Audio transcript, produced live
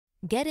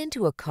Get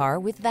into a car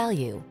with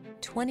value.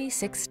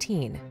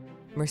 2016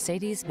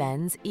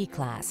 Mercedes-Benz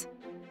E-Class.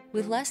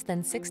 With less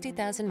than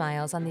 60,000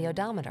 miles on the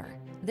odometer,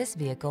 this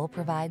vehicle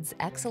provides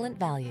excellent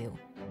value.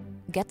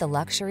 Get the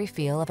luxury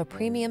feel of a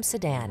premium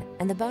sedan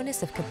and the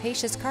bonus of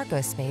capacious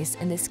cargo space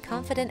in this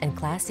confident and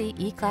classy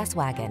E-Class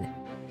wagon.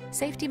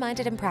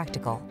 Safety-minded and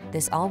practical,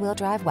 this all-wheel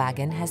drive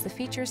wagon has the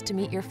features to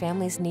meet your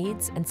family's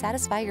needs and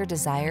satisfy your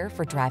desire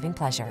for driving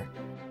pleasure.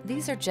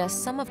 These are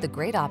just some of the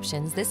great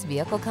options this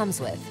vehicle comes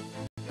with: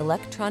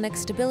 electronic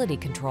stability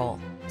control,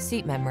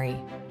 seat memory,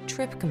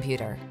 trip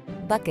computer,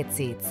 bucket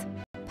seats,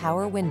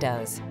 power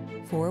windows,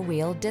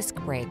 four-wheel disc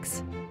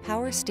brakes,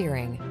 power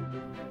steering.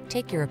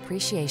 Take your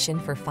appreciation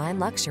for fine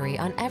luxury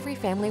on every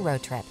family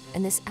road trip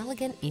in this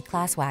elegant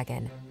E-Class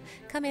wagon.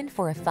 Come in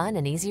for a fun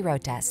and easy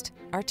road test.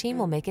 Our team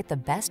will make it the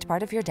best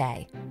part of your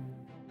day.